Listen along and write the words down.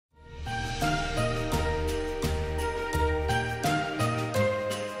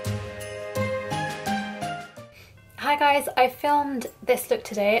guys, I filmed this look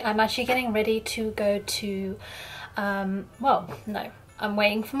today. I'm actually getting ready to go to, well, no, I'm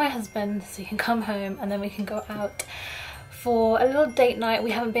waiting for my husband so he can come home and then we can go out for a little date night. We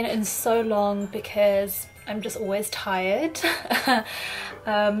haven't been in so long because I'm just always tired. So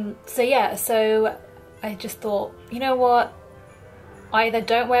yeah, so I just thought, you know what, I either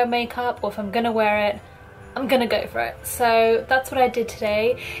don't wear makeup, or if I'm gonna wear it, I'm gonna go for it. So that's what I did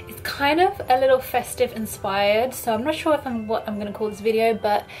today. It's kind of a little festive inspired, so I'm not sure if what I'm gonna call this video,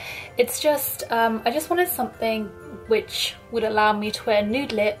 but it's just I just wanted something which would allow me to wear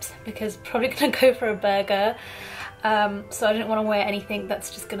nude lips, because I'm probably gonna go for a burger, so I didn't want to wear anything that's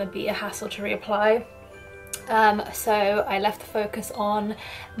just gonna be a hassle to reapply. So I left the focus on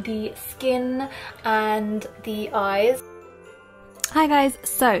the skin and the eyes. Hi guys,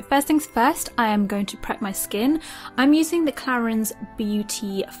 so first things first, I am going to prep my skin. I'm using the Clarins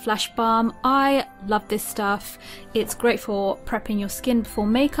Beauty Flash Balm. I love this stuff. It's great for prepping your skin before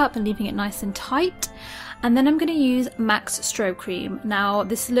makeup and leaving it nice and tight. And then I'm going to use MAC's Strobe Cream. Now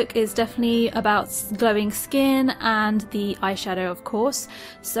this look is definitely about glowing skin and the eyeshadow, of course.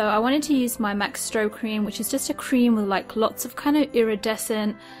 So I wanted to use my MAC's Strobe Cream, which is just a cream with like lots of kind of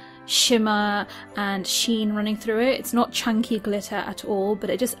iridescent shimmer and sheen running through it. It's not chunky glitter at all, but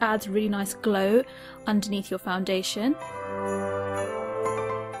it just adds really nice glow underneath your foundation.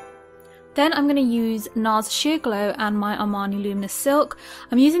 Then I'm going to use NARS Sheer Glow and my Armani Luminous Silk.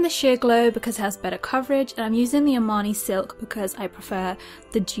 I'm using the Sheer Glow because it has better coverage, and I'm using the Armani Silk because I prefer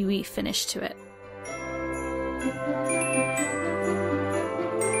the dewy finish to it.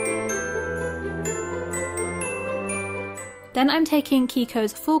 Then I'm taking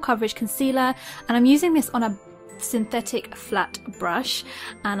Kiko's Full Coverage Concealer, and I'm using this on a synthetic flat brush,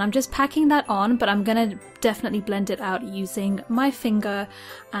 and I'm just packing that on, but I'm gonna definitely blend it out using my finger,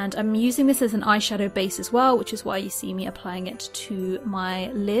 and I'm using this as an eyeshadow base as well, which is why you see me applying it to my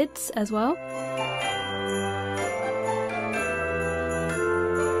lids as well.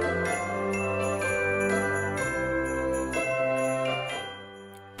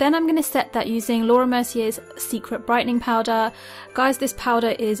 Then I'm going to set that using Laura Mercier's Secret Brightening Powder. Guys, this powder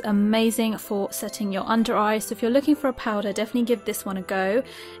is amazing for setting your under eye, so if you're looking for a powder, definitely give this one a go.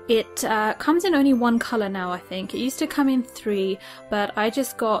 It comes in only one colour now, I think. It used to come in 3, but I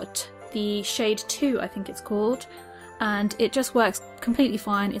just got the shade 2, I think it's called, and it just works completely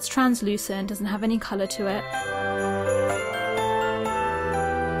fine. It's translucent, doesn't have any colour to it.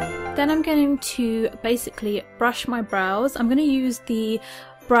 Then I'm going to basically brush my brows. I'm going to use the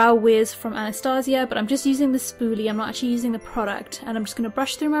Brow Wiz from Anastasia, but I'm just using the spoolie. I'm not actually using the product, and I'm just going to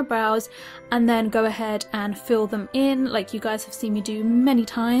brush through my brows and then go ahead and fill them in like you guys have seen me do many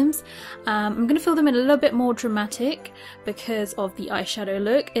times. I'm going to fill them in a little bit more dramatic because of the eyeshadow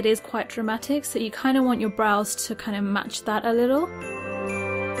look. It is quite dramatic, so you kind of want your brows to kind of match that a little.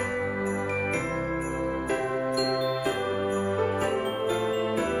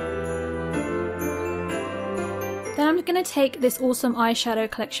 Then I'm going to take this awesome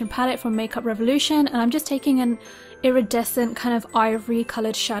eyeshadow collection palette from Makeup Revolution, and I'm just taking an iridescent kind of ivory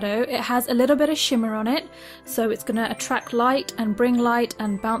coloured shadow. It has a little bit of shimmer on it, so it's going to attract light and bring light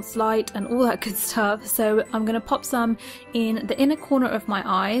and bounce light and all that good stuff. So I'm going to pop some in the inner corner of my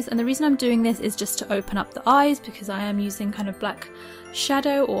eyes, and the reason I'm doing this is just to open up the eyes because I am using kind of black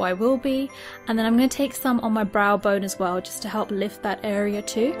shadow, or I will be. And then I'm going to take some on my brow bone as well, just to help lift that area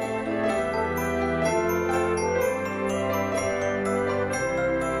too.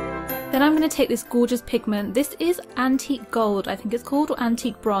 Then I'm going to take this gorgeous pigment. This is Antique Gold, I think it's called, or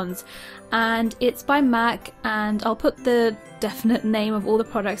Antique Bronze, and it's by MAC, and I'll put the definite name of all the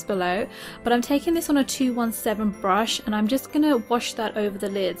products below. But I'm taking this on a 217 brush, and I'm just going to wash that over the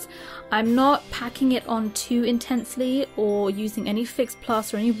lids. I'm not packing it on too intensely or using any Fix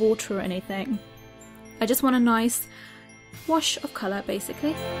Plus or any water or anything. I just want a nice wash of colour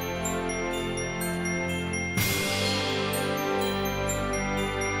basically.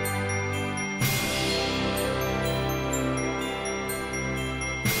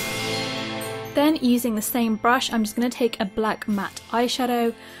 Then using the same brush, I'm just going to take a black matte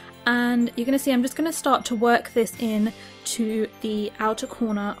eyeshadow, and you're going to see I'm just going to start to work this in to the outer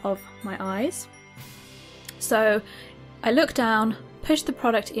corner of my eyes. So I look down, push the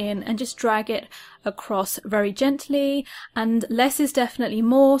product in and just drag it across very gently, and less is definitely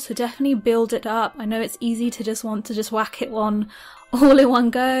more, so definitely build it up. I know it's easy to just want to just whack it on all in one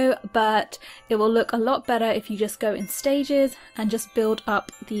go, but it will look a lot better if you just go in stages and just build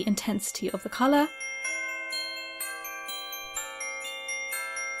up the intensity of the colour.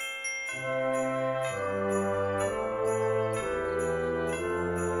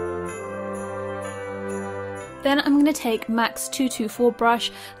 Then I'm going to take MAC's 224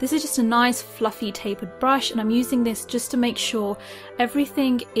 brush. This is just a nice fluffy tapered brush, and I'm using this just to make sure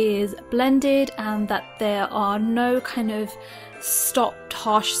everything is blended and that there are no kind of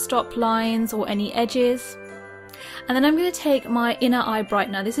harsh stop lines or any edges. And then I'm going to take my inner eye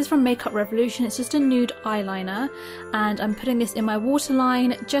brightener. This is from Makeup Revolution. It's just a nude eyeliner, and I'm putting this in my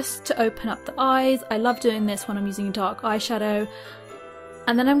waterline just to open up the eyes. I love doing this when I'm using dark eyeshadow.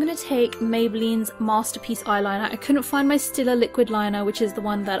 And then I'm going to take Maybelline's Masterpiece eyeliner. I couldn't find my Stila liquid liner, which is the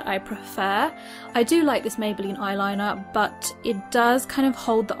one that I prefer. I do like this Maybelline eyeliner, but it does kind of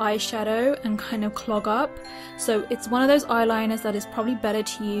hold the eyeshadow and kind of clog up. So it's one of those eyeliners that is probably better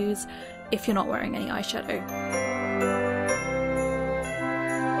to use if you're not wearing any eyeshadow.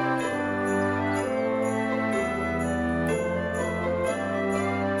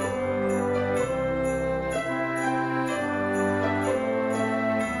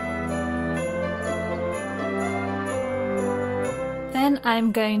 Then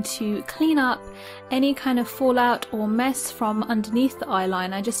I'm going to clean up any kind of fallout or mess from underneath the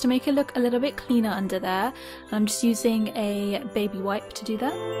eyeliner just to make it look a little bit cleaner under there. And I'm just using a baby wipe to do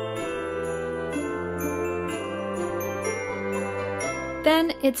that.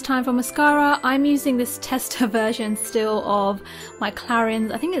 Then it's time for mascara. I'm using this tester version still of my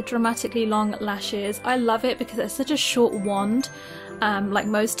Clarins. I think it's Dramatically Long Lashes. I love it because it's such a short wand, like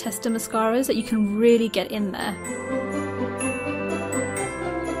most tester mascaras, that you can really get in there.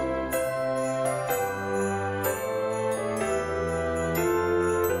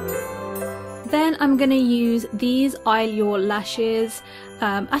 Then I'm going to use these Eyelure lashes.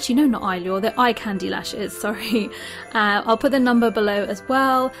 Actually no, not Eyelure, they're Eye Candy lashes, sorry. I'll put the number below as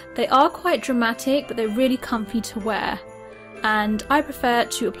well. They are quite dramatic, but they're really comfy to wear. And I prefer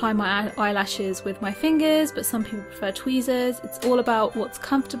to apply my eyelashes with my fingers, but some people prefer tweezers. It's all about what's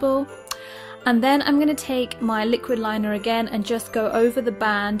comfortable. And then I'm going to take my liquid liner again and just go over the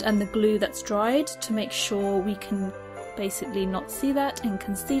band and the glue that's dried to make sure we can basically not see that and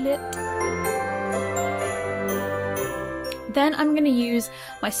conceal it. Then I'm going to use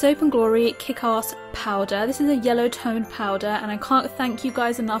my Soap & Glory Kick-Ass powder. This is a yellow toned powder, and I can't thank you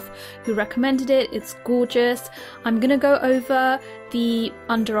guys enough who recommended it. It's gorgeous. I'm going to go over the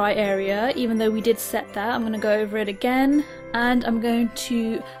under eye area, even though we did set that. I'm going to go over it again, and I'm going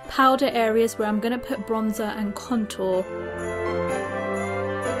to powder areas where I'm going to put bronzer and contour.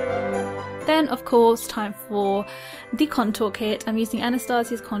 Then of course time for the contour kit. I'm using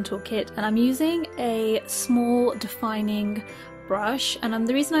Anastasia's contour kit, and I'm using a small defining brush, and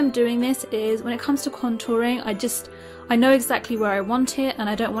the reason I'm doing this is when it comes to contouring I know exactly where I want it and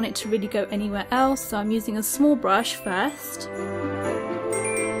I don't want it to really go anywhere else, so I'm using a small brush first.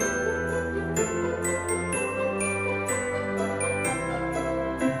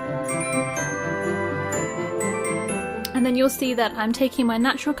 And then you'll see that I'm taking my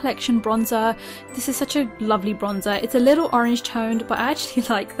Natural Collection bronzer. This is such a lovely bronzer. It's a little orange toned, but I actually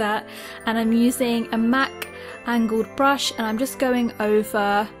like that. And I'm using a MAC angled brush, and I'm just going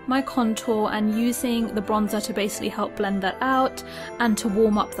over my contour and using the bronzer to basically help blend that out and to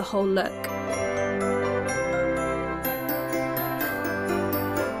warm up the whole look.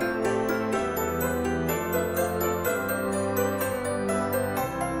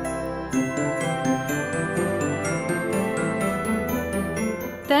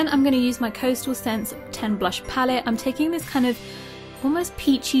 Then I'm going to use my Coastal Scents 10 blush palette. I'm taking this kind of almost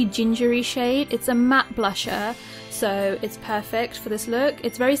peachy gingery shade. It's a matte blusher, so it's perfect for this look.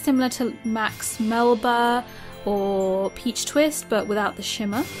 It's very similar to MAC's Melba or Peach Twist, but without the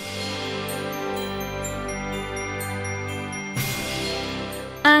shimmer.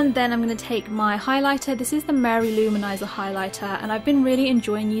 And then I'm going to take my highlighter. This is the Mary Luminizer highlighter, and I've been really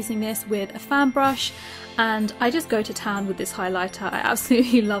enjoying using this with a fan brush, and I just go to town with this highlighter. I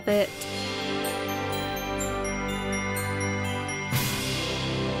absolutely love it.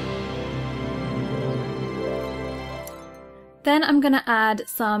 Then I'm going to add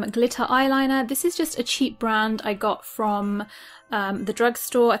some glitter eyeliner. This is just a cheap brand I got from the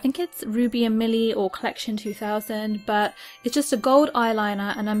drugstore. I think it's Ruby and Millie or Collection 2000, but it's just a gold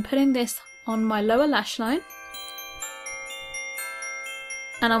eyeliner, and I'm putting this on my lower lash line.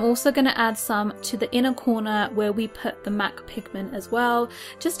 And I'm also going to add some to the inner corner where we put the MAC pigment as well,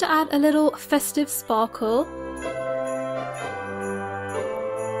 just to add a little festive sparkle.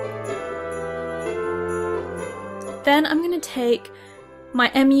 Then I'm going to take my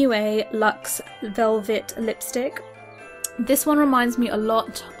MUA Luxe Velvet lipstick. This one reminds me a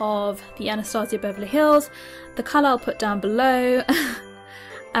lot of the Anastasia Beverly Hills. The colour I'll put down below.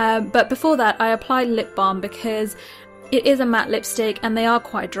 But before that I applied lip balm because It is a matte lipstick and they are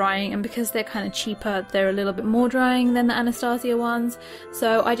quite drying, and because they're kind of cheaper, they're a little bit more drying than the Anastasia ones.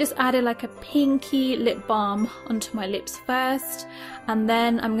 So I just added like a pinky lip balm onto my lips first, and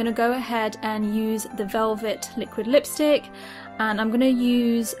then I'm going to go ahead and use the Velvet liquid lipstick, and I'm going to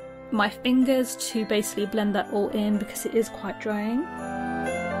use my fingers to basically blend that all in because it is quite drying.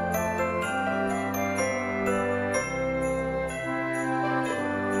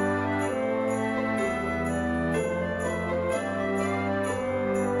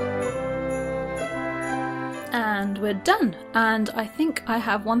 And we're done, and I think I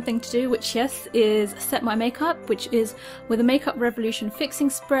have one thing to do, which yes is set my makeup, which is with a Makeup Revolution fixing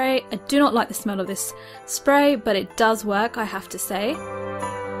spray. I do not like the smell of this spray, but it does work, I have to say.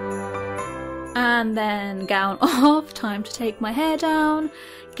 And then gown off, time to take my hair down,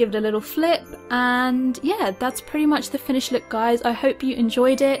 give it a little flip, and yeah, that's pretty much the finished look, guys. I hope you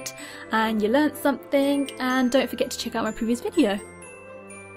enjoyed it and you learnt something, and don't forget to check out my previous video.